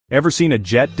Ever seen a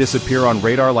jet disappear on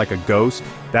radar like a ghost?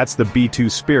 That's the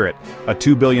B-2 Spirit, a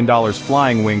 $2 billion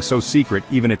flying wing so secret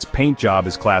even its paint job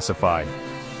is classified.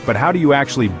 But how do you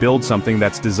actually build something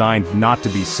that's designed not to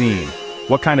be seen?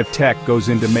 What kind of tech goes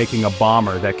into making a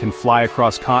bomber that can fly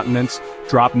across continents,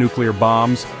 drop nuclear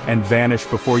bombs, and vanish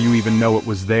before you even know it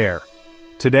was there?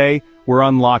 Today, we're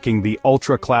unlocking the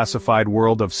ultra-classified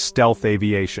world of stealth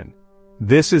aviation.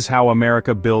 This is how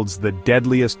America builds the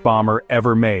deadliest bomber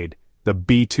ever made, the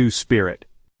B-2 Spirit.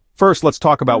 First, let's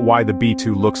talk about why the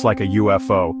B-2 looks like a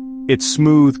UFO. Its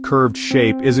smooth, curved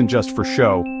shape isn't just for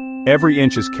show. Every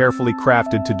inch is carefully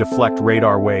crafted to deflect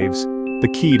radar waves, the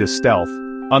key to stealth.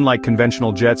 Unlike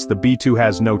conventional jets, the B-2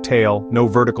 has no tail, no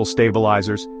vertical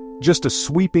stabilizers, just a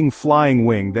sweeping flying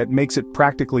wing that makes it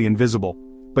practically invisible.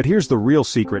 But here's the real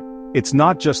secret. It's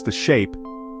not just the shape,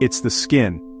 it's the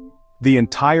skin. The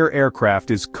entire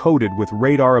aircraft is coated with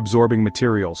radar-absorbing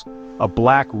materials, a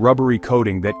black, rubbery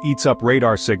coating that eats up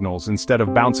radar signals instead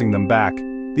of bouncing them back.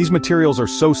 These materials are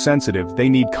so sensitive, they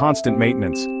need constant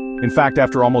maintenance. In fact,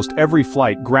 after almost every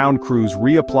flight, ground crews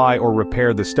reapply or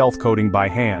repair the stealth coating by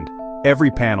hand. Every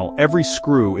panel, every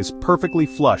screw is perfectly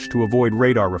flush to avoid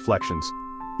radar reflections.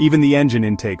 Even the engine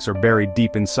intakes are buried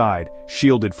deep inside,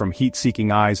 shielded from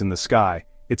heat-seeking eyes in the sky.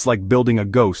 It's like building a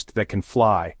ghost that can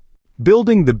fly.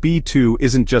 Building the B-2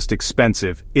 isn't just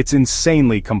expensive, it's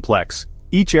insanely complex.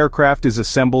 Each aircraft is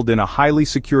assembled in a highly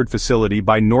secured facility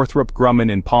by Northrop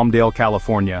Grumman in Palmdale,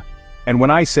 California. And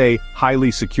when I say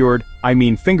highly secured, I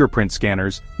mean fingerprint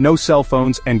scanners, no cell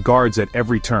phones, and guards at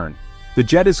every turn. The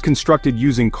jet is constructed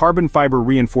using carbon fiber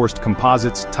reinforced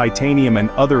composites, titanium, and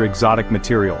other exotic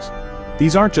materials.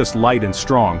 These aren't just light and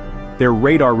strong, they're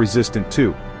radar resistant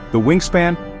too. The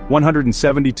wingspan?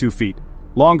 172 feet.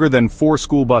 Longer than 4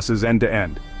 school buses end to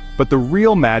end. But the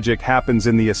real magic happens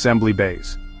in the assembly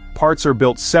bays. Parts are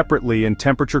built separately in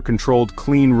temperature-controlled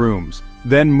clean rooms,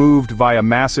 then moved via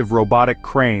massive robotic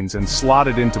cranes and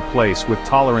slotted into place with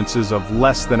tolerances of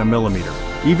less than a millimeter.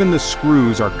 Even the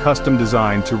screws are custom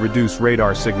designed to reduce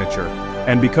radar signature.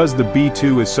 And because the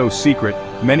B-2 is so secret,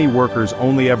 many workers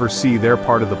only ever see their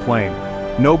part of the plane.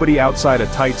 Nobody outside a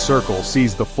tight circle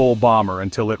sees the full bomber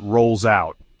until it rolls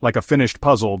out, like a finished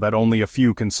puzzle that only a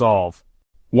few can solve.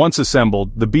 Once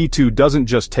assembled, the B-2 doesn't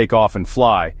just take off and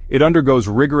fly, it undergoes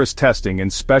rigorous testing in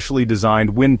specially designed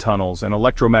wind tunnels and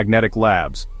electromagnetic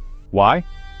labs. Why?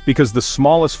 Because the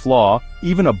smallest flaw,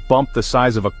 even a bump the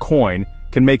size of a coin,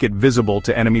 can make it visible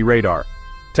to enemy radar.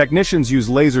 Technicians use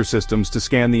laser systems to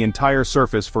scan the entire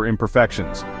surface for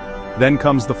imperfections. Then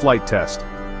comes the flight test.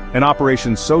 An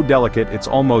operation so delicate it's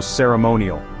almost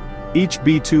ceremonial. Each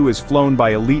B-2 is flown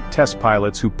by elite test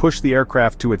pilots who push the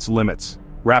aircraft to its limits.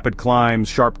 Rapid climbs,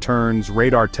 sharp turns,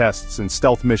 radar tests, and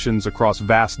stealth missions across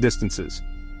vast distances.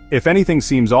 If anything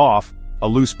seems off, a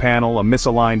loose panel, a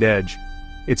misaligned edge,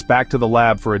 it's back to the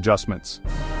lab for adjustments.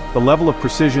 The level of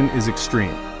precision is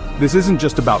extreme. This isn't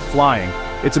just about flying,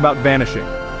 it's about vanishing.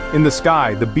 In the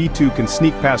sky, the B-2 can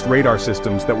sneak past radar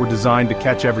systems that were designed to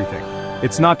catch everything.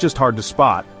 It's not just hard to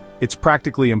spot, it's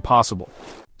practically impossible.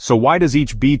 So why does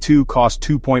each B-2 cost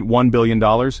 $2.1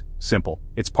 billion? Simple.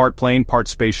 It's part plane, part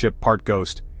spaceship, part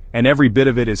ghost. And every bit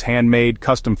of it is handmade,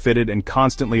 custom-fitted, and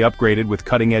constantly upgraded with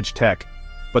cutting-edge tech.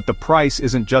 But the price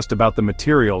isn't just about the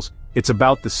materials, it's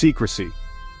about the secrecy.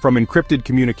 From encrypted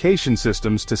communication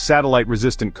systems to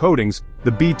satellite-resistant coatings,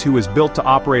 the B-2 is built to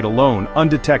operate alone,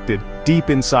 undetected, deep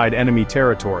inside enemy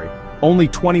territory. Only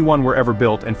 21 were ever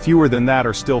built, and fewer than that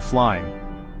are still flying.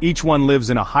 Each one lives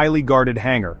in a highly guarded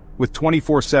hangar, with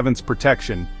 24/7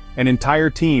 protection, and entire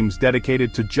teams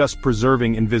dedicated to just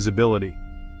preserving invisibility.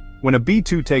 When a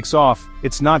B-2 takes off,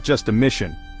 it's not just a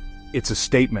mission, it's a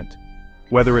statement.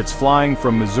 Whether it's flying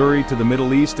from Missouri to the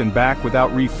Middle East and back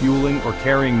without refueling or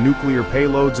carrying nuclear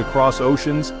payloads across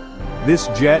oceans, this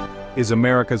jet is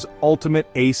America's ultimate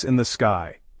ace in the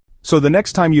sky. So the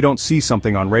next time you don't see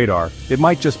something on radar, it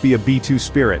might just be a B-2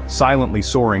 Spirit silently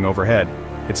soaring overhead.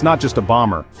 It's not just a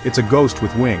bomber, it's a ghost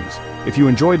with wings. If you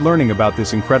enjoyed learning about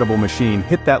this incredible machine,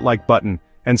 hit that like button,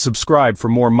 and subscribe for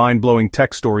more mind-blowing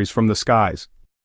tech stories from the skies.